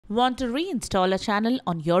Want to reinstall a channel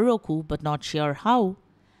on your Roku but not sure how?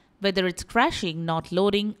 Whether it's crashing, not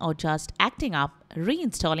loading, or just acting up,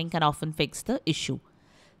 reinstalling can often fix the issue.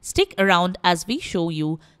 Stick around as we show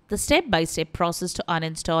you the step-by-step process to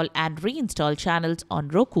uninstall and reinstall channels on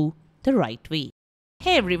Roku the right way.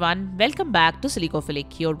 Hey everyone, welcome back to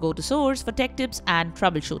Silicophilic, your go-to source for tech tips and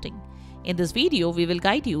troubleshooting. In this video, we will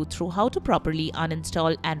guide you through how to properly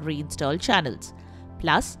uninstall and reinstall channels.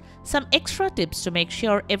 Plus, some extra tips to make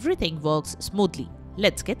sure everything works smoothly.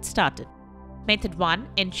 Let's get started. Method 1.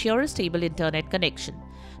 Ensure a stable internet connection.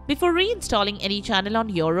 Before reinstalling any channel on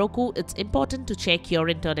your Roku, it's important to check your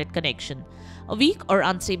internet connection. A weak or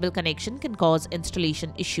unstable connection can cause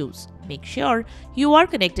installation issues. Make sure you are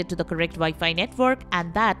connected to the correct Wi-Fi network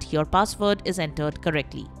and that your password is entered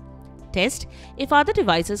correctly. Test if other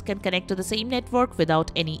devices can connect to the same network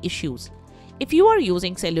without any issues. If you are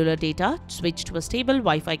using cellular data, switch to a stable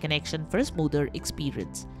Wi-Fi connection for a smoother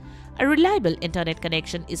experience. A reliable internet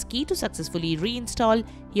connection is key to successfully reinstall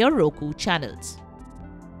your Roku channels.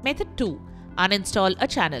 Method 2. Uninstall a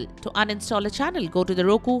channel. To uninstall a channel, go to the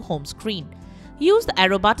Roku home screen. Use the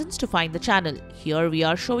arrow buttons to find the channel. Here we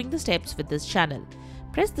are showing the steps with this channel.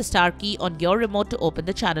 Press the star key on your remote to open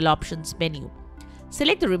the channel options menu.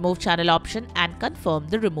 Select the remove channel option and confirm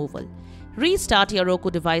the removal. Restart your Roku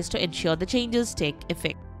device to ensure the changes take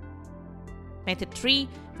effect. Method 3.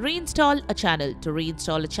 Reinstall a channel. To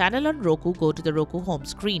reinstall a channel on Roku, go to the Roku home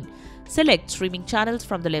screen. Select streaming channels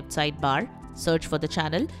from the left sidebar. Search for the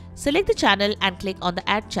channel. Select the channel and click on the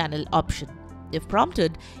Add Channel option. If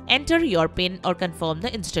prompted, enter your PIN or confirm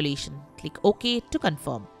the installation. Click OK to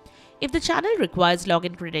confirm. If the channel requires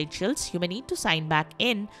login credentials, you may need to sign back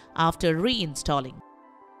in after reinstalling.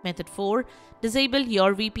 Method 4. Disable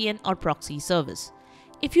your VPN or proxy service.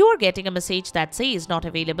 If you are getting a message that says not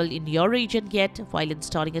available in your region yet while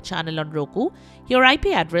installing a channel on Roku, your IP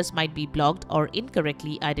address might be blocked or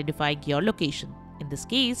incorrectly identifying your location. In this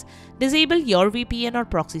case, disable your VPN or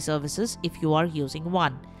proxy services if you are using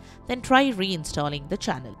one. Then try reinstalling the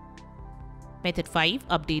channel. Method 5.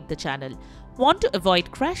 Update the channel. Want to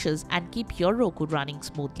avoid crashes and keep your Roku running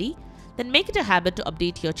smoothly? Then make it a habit to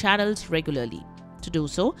update your channels regularly. To do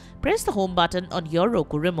so, press the home button on your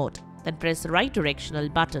Roku remote. Then press the right directional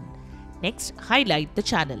button. Next, highlight the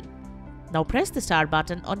channel. Now press the star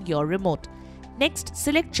button on your remote. Next,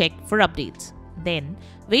 select check for updates. Then,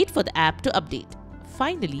 wait for the app to update.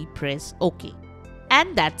 Finally, press OK.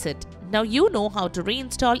 And that's it. Now you know how to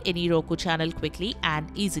reinstall any Roku channel quickly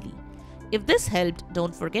and easily. If this helped,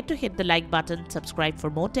 don't forget to hit the like button, subscribe for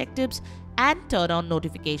more tech tips, and turn on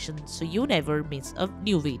notifications so you never miss a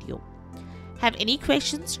new video. Have any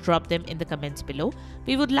questions? Drop them in the comments below.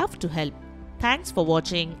 We would love to help. Thanks for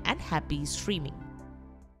watching and happy streaming.